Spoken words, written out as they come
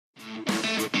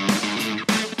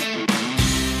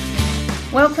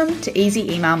Welcome to Easy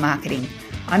Email Marketing.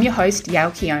 I'm your host,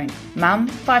 Yael Keown, mum,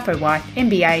 FIFO wife,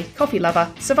 MBA, coffee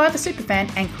lover, Survivor superfan,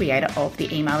 and creator of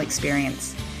the email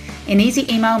experience. In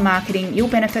Easy Email Marketing, you'll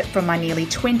benefit from my nearly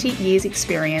 20 years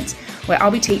experience, where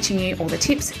I'll be teaching you all the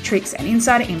tips, tricks, and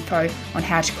insider info on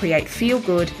how to create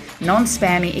feel-good,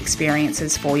 non-spammy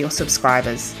experiences for your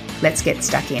subscribers. Let's get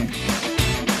stuck in.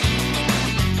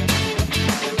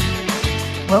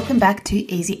 Welcome back to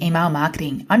Easy Email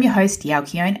Marketing. I'm your host, Yael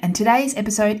Keown, and today's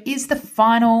episode is the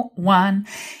final one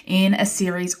in a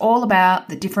series all about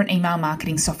the different email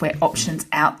marketing software options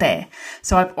out there.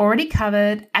 So I've already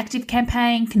covered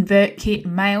ActiveCampaign, ConvertKit,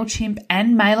 MailChimp,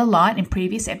 and MailerLite in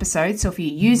previous episodes. So if you're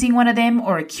using one of them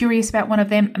or are curious about one of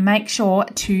them, make sure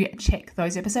to check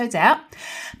those episodes out.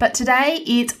 But today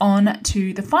it's on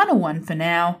to the final one for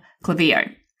now,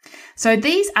 Klaviyo. So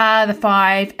these are the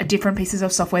 5 different pieces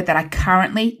of software that I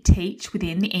currently teach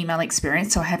within the email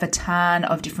experience. So I have a ton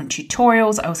of different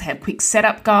tutorials. I also have quick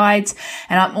setup guides,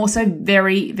 and I'm also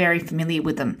very, very familiar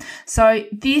with them. So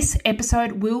this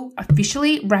episode will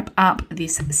officially wrap up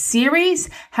this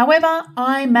series. However,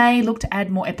 I may look to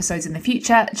add more episodes in the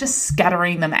future, just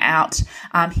scattering them out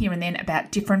here and then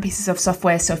about different pieces of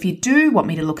software. So if you do want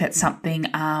me to look at something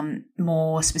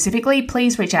more specifically,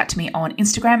 please reach out to me on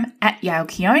Instagram at Yael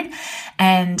Keown,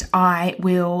 and I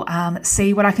will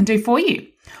see what I can do for you.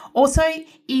 Also,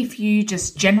 if you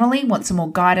just generally want some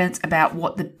more guidance about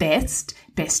what the best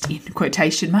in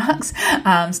quotation marks,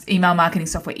 email marketing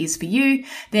software is for you,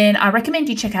 then I recommend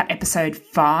you check out episode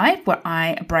 5, where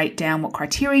I break down what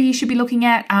criteria you should be looking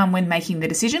at when making the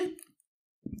decision.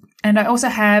 And I also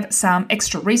have some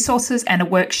extra resources and a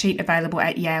worksheet available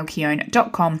at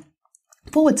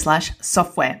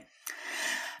yaelkeown.com/software.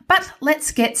 But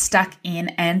let's get stuck in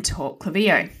and talk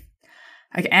Klaviyo.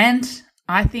 Okay, and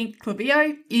I think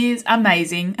Klaviyo is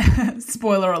amazing.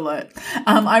 Spoiler alert.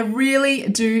 I really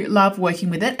do love working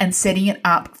with it and setting it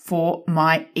up for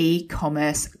my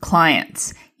e-commerce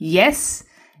clients. Yes,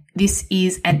 this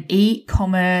is an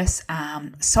e-commerce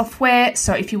software.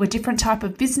 So if you're a different type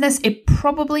of business, it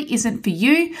probably isn't for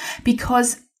you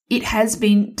because it has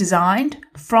been designed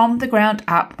from the ground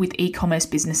up with e-commerce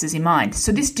businesses in mind.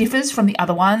 So this differs from the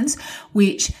other ones,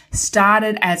 which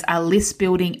started as a list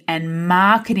building and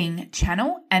marketing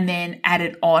channel and then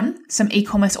added on some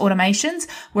e-commerce automations,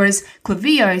 whereas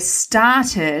Klaviyo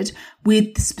started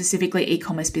with specifically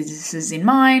e-commerce businesses in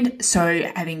mind. So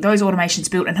having those automations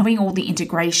built and having all the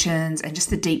integrations and just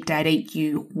the deep data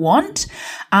you want.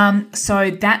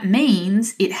 So that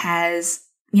means it has,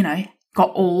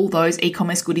 got all those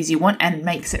e-commerce goodies you want and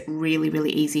makes it really,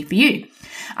 really easy for you.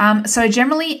 So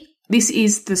generally, this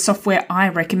is the software I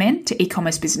recommend to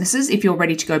e-commerce businesses if you're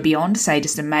ready to go beyond, say,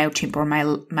 just a MailChimp or a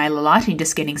MailerLite and you're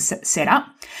just getting set up.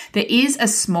 There is a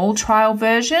small trial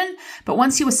version, but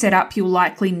once you are set up, you'll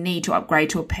likely need to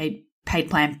upgrade to a paid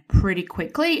plan pretty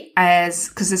quickly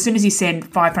because as soon as you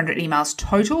send 500 emails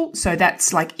total, so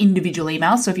that's like individual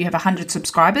emails. So if you have 100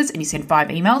 subscribers and you send 5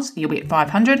 emails, you'll be at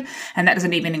 500, and that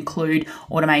doesn't even include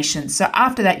automation. So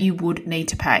after that, you would need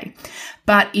to pay.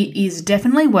 But it is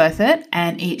definitely worth it,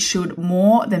 and it should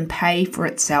more than pay for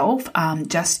itself,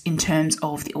 just in terms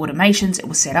of the automations it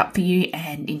will set up for you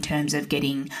and in terms of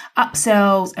getting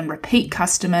upsells and repeat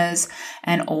customers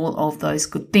and all of those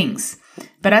good things.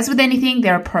 But as with anything,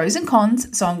 there are pros and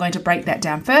cons, so I'm going to break that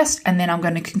down first, and then I'm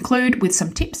going to conclude with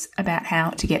some tips about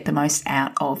how to get the most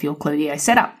out of your Klaviyo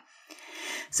setup.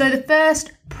 So the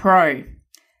first pro,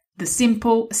 the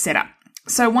simple setup.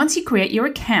 So once you create your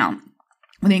account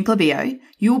within Klaviyo,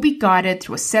 you will be guided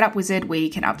through a setup wizard where you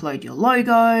can upload your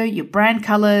logo, your brand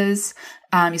colors,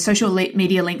 your social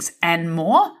media links, and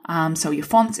more, so your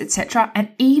fonts, etc.,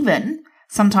 and even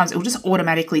sometimes it will just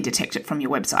automatically detect it from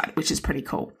your website, which is pretty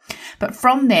cool. But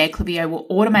from there, Klaviyo will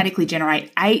automatically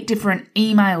generate 8 different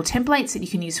email templates that you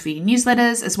can use for your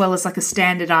newsletters, as well as like a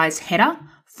standardized header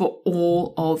for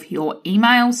all of your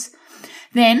emails.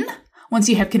 Then, once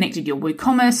you have connected your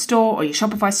WooCommerce store or your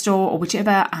Shopify store or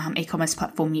whichever e-commerce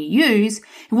platform you use,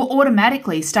 it will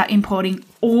automatically start importing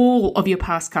all of your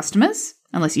past customers,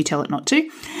 unless you tell it not to,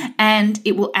 and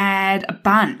it will add a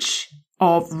bunch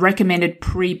of recommended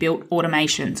pre-built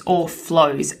automations or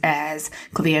flows, as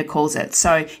Klaviyo calls it.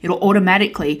 So it'll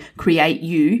automatically create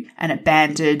you an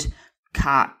abandoned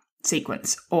cart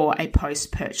sequence or a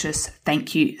post-purchase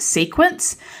thank you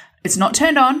sequence. It's not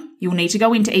turned on. You'll need to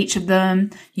go into each of them.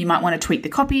 You might want to tweak the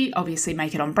copy, obviously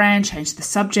make it on brand, change the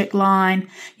subject line.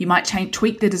 You might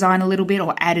tweak the design a little bit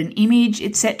or add an image,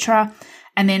 etc.,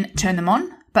 and then turn them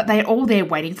on. But they're all there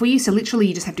waiting for you. So literally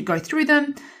you just have to go through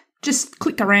them, just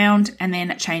click around and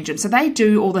then change them. So they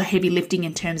do all the heavy lifting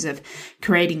in terms of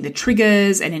creating the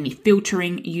triggers and any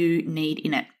filtering you need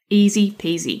in it. Easy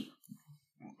peasy.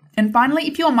 And finally,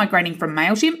 if you're migrating from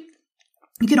MailChimp,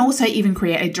 you can also even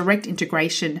create a direct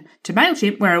integration to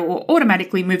MailChimp where it will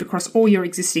automatically move across all your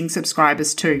existing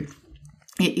subscribers too.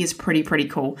 It is pretty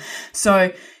cool.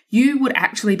 So you would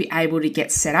actually be able to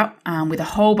get set up with a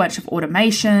whole bunch of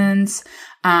automations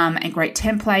and great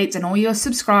templates and all your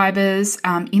subscribers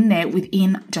in there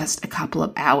within just a couple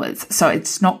of hours. So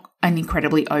it's not an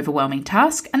incredibly overwhelming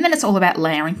task. And then it's all about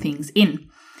layering things in.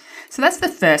 So that's the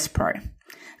first pro.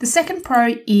 The second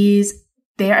pro is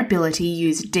their ability to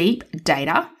use deep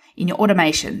data in your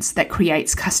automations that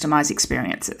creates customized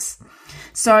experiences.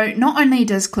 So not only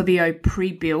does Klaviyo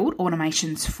pre-build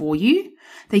automations for you,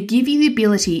 they give you the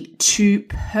ability to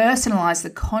personalize the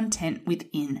content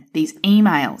within these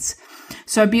emails.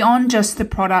 So beyond just the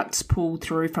products pulled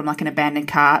through from like an abandoned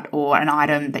cart or an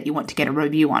item that you want to get a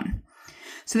review on.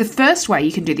 So the first way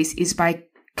you can do this is by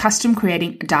custom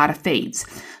creating data feeds.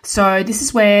 So this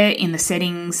is where in the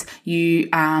settings you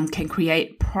can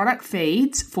create product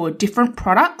feeds for different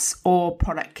products or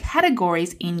product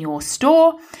categories in your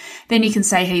store. Then you can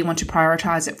say how you want to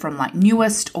prioritize it from like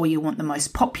newest or you want the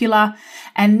most popular.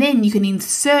 And then you can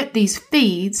insert these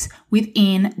feeds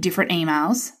within different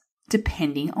emails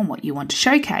depending on what you want to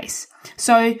showcase.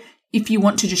 So if you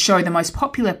want to just show the most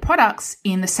popular products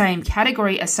in the same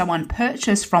category as someone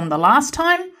purchased from the last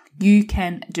time, you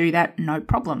can do that, no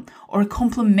problem. Or a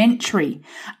complementary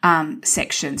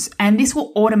sections. And this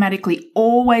will automatically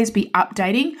always be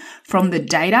updating from the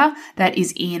data that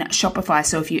is in Shopify.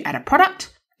 So if you add a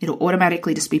product, it'll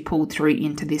automatically just be pulled through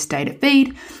into this data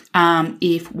feed.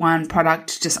 If one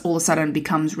product just all of a sudden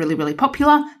becomes really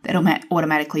popular, that'll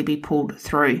automatically be pulled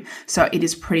through. So it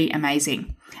is pretty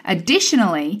amazing.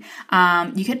 Additionally,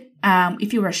 you can,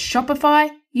 if you're a Shopify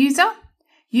user,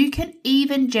 you can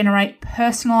even generate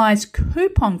personalized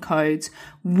coupon codes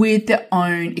with their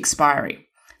own expiry.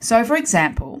 So for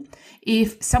example,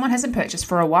 if someone hasn't purchased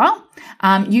for a while,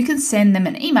 you can send them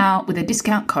an email with a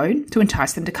discount code to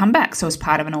entice them to come back. So as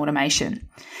part of an automation,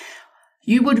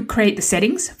 you would create the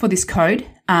settings for this code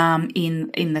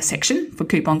in the section for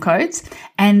coupon codes,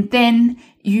 and then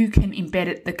you can embed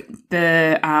it,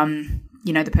 the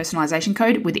personalization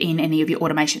code within any of your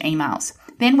automation emails.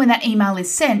 Then when that email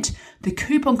is sent, the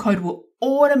coupon code will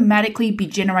automatically be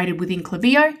generated within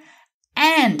Klaviyo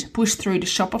and pushed through to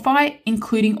Shopify,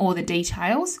 including all the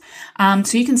details.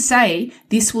 So you can say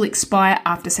this will expire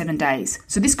after 7 days.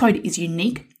 So this code is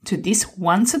unique to this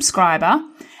one subscriber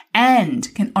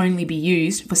and can only be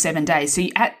used for 7 days. So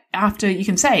you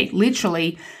can say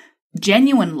literally,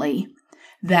 genuinely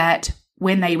that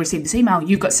when they receive this email,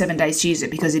 you've got 7 days to use it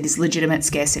because it is legitimate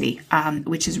scarcity,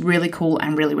 which is really cool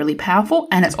and really powerful,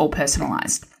 and it's all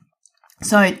personalized.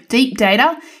 So deep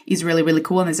data is really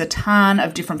cool, and there's a ton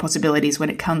of different possibilities when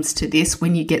it comes to this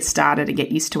when you get started and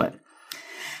get used to it.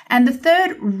 And the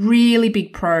third really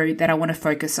big pro that I want to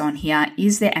focus on here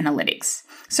is their analytics.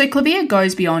 So Klaviyo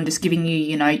goes beyond just giving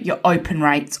you, your open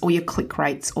rates or your click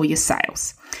rates or your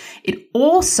sales. It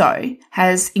also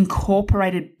has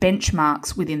incorporated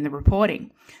benchmarks within the reporting.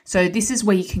 So this is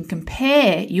where you can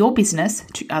compare your business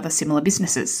to other similar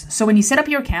businesses. So when you set up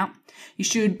your account, you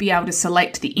should be able to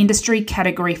select the industry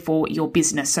category for your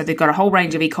business. So they've got a whole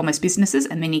range of e-commerce businesses,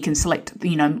 and then you can select,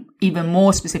 even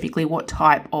more specifically what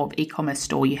type of e-commerce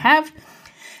store you have.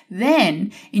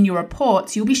 Then in your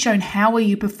reports, you'll be shown how will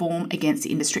you perform against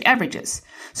the industry averages.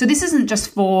 So this isn't just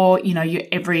for, your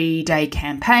everyday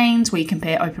campaigns where you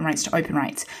compare open rates to open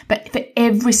rates, but for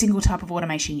every single type of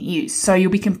automation you use. So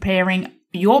you'll be comparing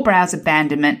your browse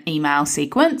abandonment email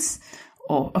sequence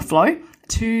or a flow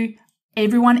to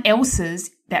everyone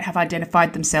else's that have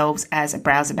identified themselves as a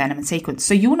browse abandonment sequence.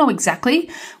 So you'll know exactly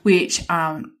which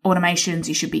automations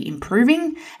you should be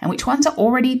improving and which ones are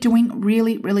already doing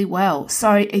really well.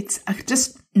 So it's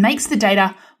just makes the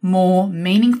data more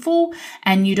meaningful,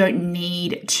 and you don't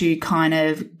need to kind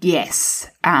of guess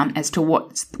as to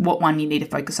what one you need to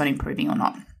focus on improving or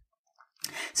not.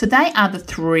 So they are the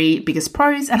three biggest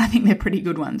pros, and I think they're pretty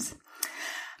good ones.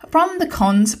 From the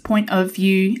cons point of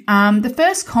view, the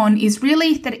first con is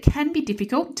really that it can be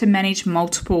difficult to manage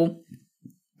multiple,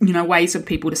 ways of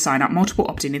people to sign up, multiple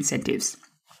opt-in incentives.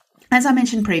 As I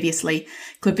mentioned previously,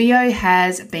 Klaviyo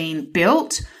has been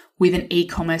built with an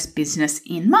e-commerce business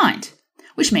in mind,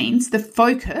 which means the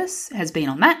focus has been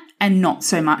on that and not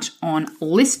so much on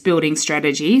list building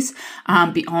strategies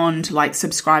beyond like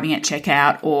subscribing at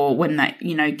checkout or when they,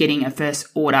 getting a first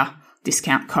order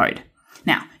discount code.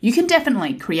 Now, you can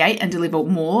definitely create and deliver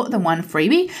more than one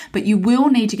freebie, but you will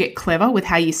need to get clever with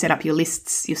how you set up your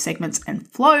lists, your segments, and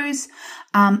flows.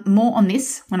 More on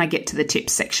this when I get to the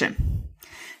tips section.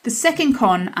 The second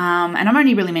con, and I'm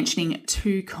only really mentioning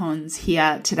 2 cons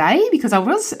here today because I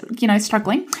was,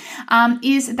 struggling,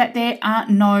 is that there are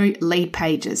no lead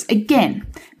pages. Again,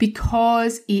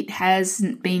 because it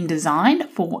hasn't been designed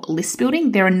for list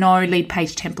building, there are no lead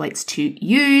page templates to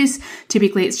use.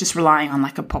 Typically, it's just relying on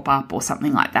like a pop-up or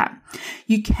something like that.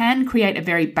 You can create a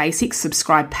very basic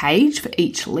subscribe page for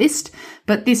each list,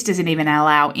 but this doesn't even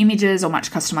allow images or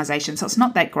much customization, so it's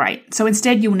not that great. So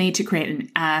instead, you'll need to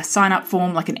create a sign-up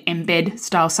form, like an embed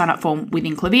style sign-up form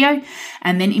within Klaviyo,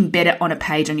 and then embed it on a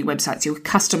page on your website. So you'll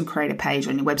custom create a page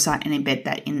on your website and embed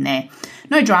that in there.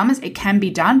 No dramas, it can be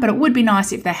done, but it would be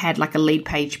nice if they had like a lead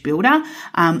page builder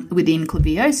within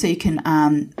Klaviyo, so you can,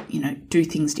 do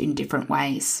things in different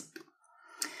ways.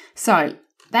 So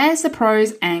there's the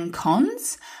pros and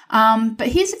cons, but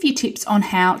here's a few tips on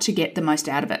how to get the most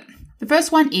out of it. The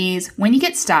first one is when you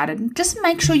get started, just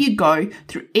make sure you go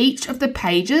through each of the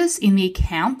pages in the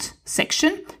account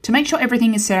section to make sure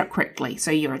everything is set up correctly.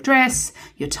 So your address,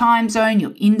 your time zone,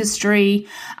 your industry,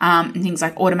 and things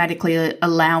like automatically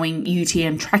allowing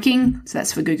UTM tracking. So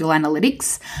that's for Google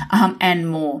Analytics, and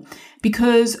more.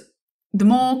 Because the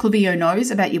more Klaviyo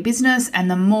knows about your business and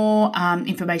the more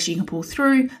information you can pull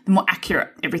through, the more accurate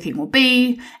everything will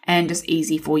be and just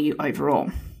easy for you overall.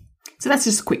 So that's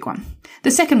just a quick one. The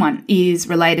second one is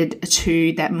related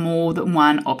to that more than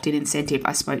one opt-in incentive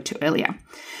I spoke to earlier.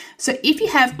 So if you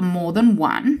have more than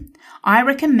one, I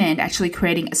recommend actually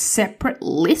creating a separate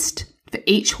list for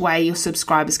each way your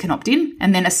subscribers can opt in,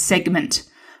 and then a segment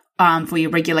for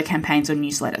your regular campaigns or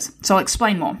newsletters. So I'll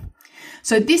explain more.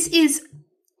 So this is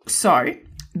so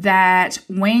that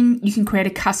when you can create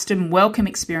a custom welcome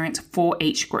experience for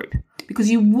each group, because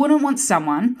you wouldn't want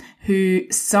someone who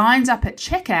signs up at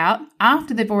checkout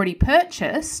after they've already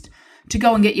purchased to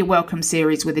go and get your welcome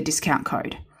series with a discount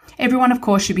code. Everyone, of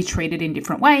course, should be treated in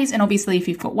different ways. And obviously, if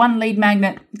you've got one lead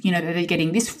magnet, that they're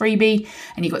getting this freebie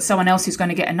and you've got someone else who's going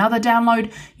to get another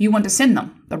download, you want to send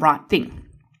them the right thing.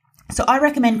 So I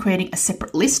recommend creating a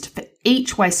separate list for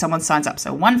each way someone signs up.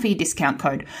 So one for your discount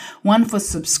code, one for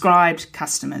subscribed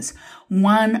customers,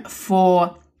 one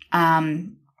for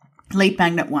lead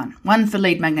magnet 1, one for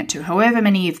lead magnet 2, however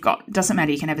many you've got. Doesn't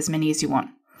matter, you can have as many as you want.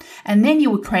 And then you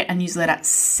will create a newsletter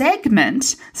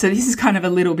segment. So this is kind of a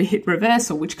little bit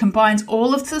reversal, which combines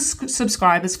all of the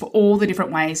subscribers for all the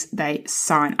different ways they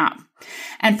sign up.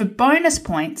 And for bonus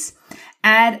points,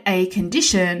 add a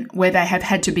condition where they have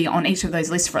had to be on each of those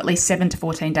lists for at least 7 to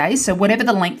 14 days. So whatever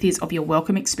the length is of your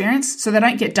welcome experience, so they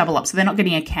don't get double up. So they're not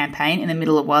getting a campaign in the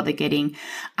middle of while they're getting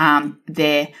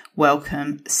their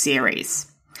welcome series.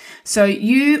 So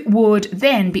you would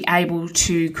then be able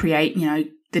to create,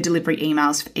 the delivery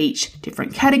emails for each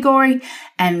different category,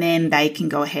 and then they can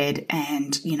go ahead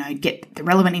and, get the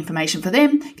relevant information for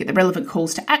them, get the relevant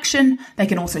calls to action. They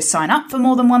can also sign up for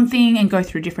more than one thing and go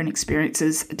through different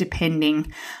experiences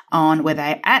depending on where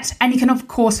they're at. And you can, of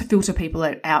course, filter people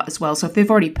out as well. So if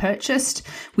they've already purchased,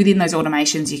 within those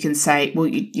automations, you can say, well,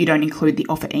 you don't include the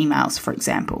offer emails, for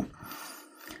example.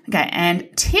 Okay, and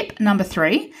tip number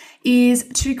 3 is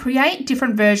to create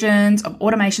different versions of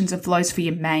automations and flows for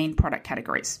your main product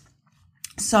categories.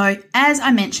 So as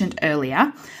I mentioned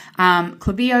earlier,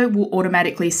 Klaviyo will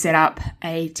automatically set up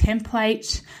a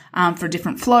template for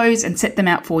different flows and set them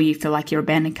out for you for like your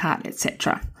abandoned cart,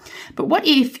 etc. But what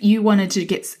if you wanted to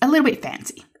get a little bit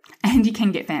fancy? And you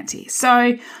can get fancy.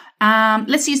 So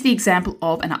let's use the example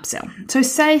of an upsell. So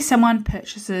say someone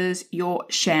purchases your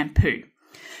shampoo.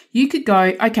 You could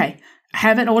go, okay,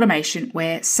 have an automation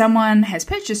where someone has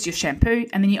purchased your shampoo,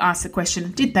 and then you ask the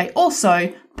question, did they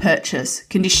also purchase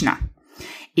conditioner?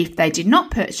 If they did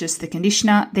not purchase the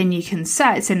conditioner, then you can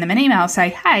send them an email, say,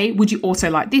 hey, would you also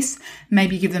like this?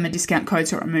 Maybe give them a discount code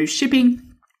so it removes shipping,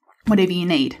 whatever you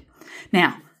need.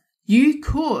 Now, you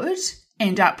could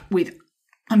end up with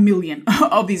a million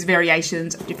of these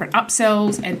variations of different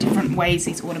upsells and different ways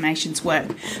these automations work.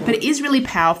 But it is really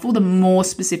powerful the more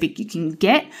specific you can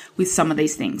get with some of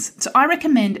these things. So I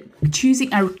recommend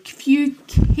choosing a few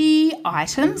key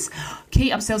items,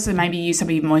 key upsells, so maybe use some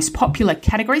of your most popular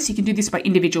categories. You can do this by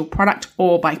individual product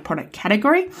or by product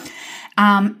category.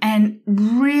 And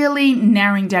really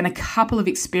narrowing down a couple of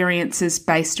experiences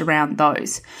based around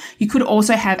those. You could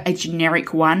also have a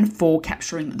generic one for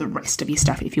capturing the rest of your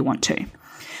stuff if you want to.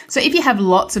 So if you have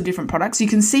lots of different products, you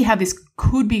can see how this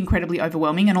could be incredibly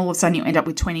overwhelming, and all of a sudden you end up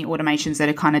with 20 automations that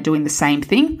are kind of doing the same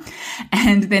thing.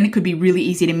 And then it could be really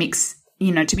easy to mix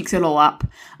to mix it all up,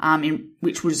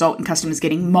 which will result in customers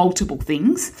getting multiple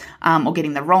things or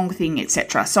getting the wrong thing,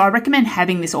 etc. So I recommend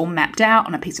having this all mapped out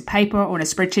on a piece of paper or on a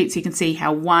spreadsheet so you can see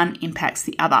how one impacts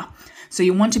the other. So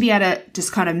you want to be able to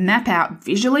just kind of map out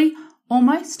visually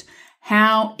almost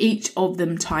how each of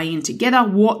them tie in together,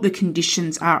 what the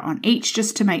conditions are on each,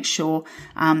 just to make sure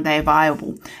they are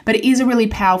viable. But it is a really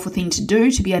powerful thing to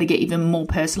do to be able to get even more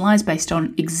personalized based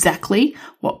on exactly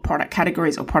what product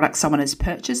categories or products someone has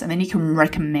purchased, and then you can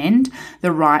recommend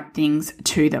the right things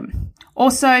to them.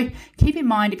 Also, keep in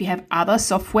mind if you have other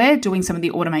software doing some of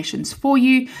the automations for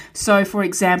you. So, for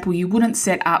example, you wouldn't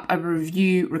set up a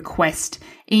review request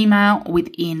email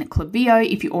within Klaviyo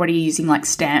if you're already using like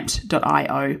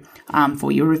Stamped.io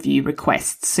for your review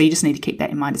requests. So you just need to keep that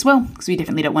in mind as well, because we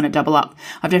definitely don't want to double up.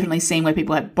 I've definitely seen where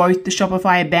people have both the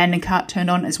Shopify abandoned cart turned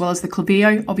on as well as the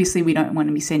Klaviyo. Obviously, we don't want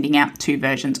to be sending out two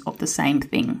versions of the same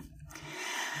thing.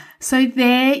 So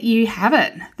there you have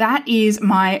it. That is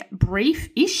my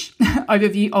brief-ish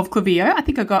overview of Klaviyo. I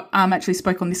think I got actually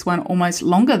spoke on this one almost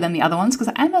longer than the other ones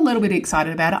because I am a little bit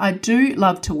excited about it. I do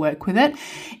love to work with it.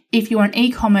 If you're an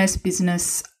e-commerce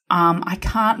business, I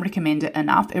can't recommend it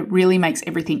enough. It really makes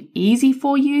everything easy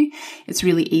for you. It's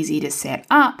really easy to set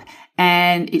up,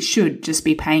 and it should just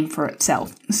be paying for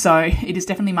itself. So it is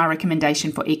definitely my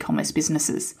recommendation for e-commerce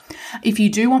businesses. If you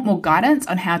do want more guidance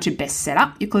on how to best set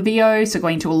up your Klaviyo, so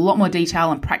going into a lot more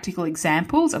detail and practical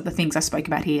examples of the things I spoke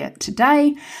about here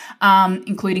today,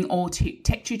 including all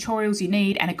tech tutorials you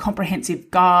need and a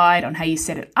comprehensive guide on how you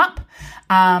set it up,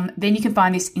 then you can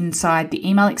find this inside the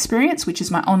Email Experience, which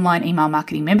is my online email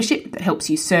marketing membership that helps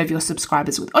you serve your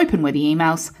subscribers with open-worthy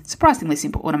emails, surprisingly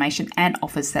simple automation, and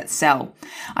offers that sell.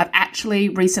 I've actually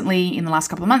recently, in the last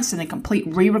couple of months, done a complete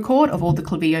re-record of all the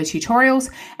Klaviyo tutorials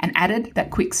and added that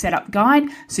quick setup guide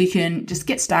so you can just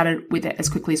get started with it as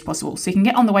quickly as possible. So you can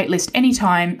get on the wait list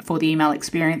anytime for the Email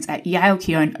Experience at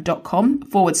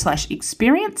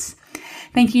yaelkeown.com/experience.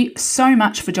 Thank you so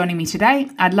much for joining me today.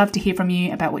 I'd love to hear from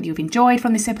you about what you've enjoyed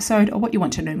from this episode or what you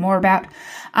want to know more about.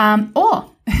 Or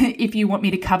if you want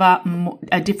me to cover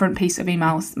a different piece of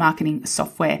email marketing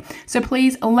software. So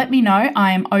please let me know.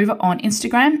 I am over on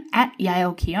Instagram at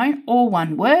yaelkeown, all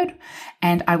one word,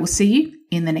 and I will see you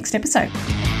in the next episode.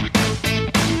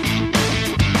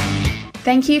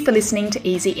 Thank you for listening to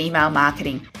Easy Email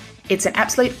Marketing. It's an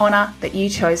absolute honor that you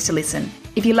chose to listen.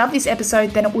 If you love this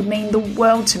episode, then it would mean the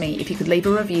world to me if you could leave a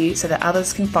review so that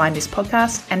others can find this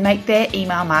podcast and make their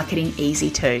email marketing easy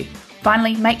too.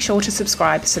 Finally, make sure to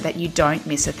subscribe so that you don't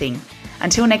miss a thing.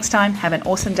 Until next time, have an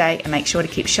awesome day and make sure to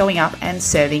keep showing up and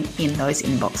serving in those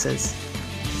inboxes.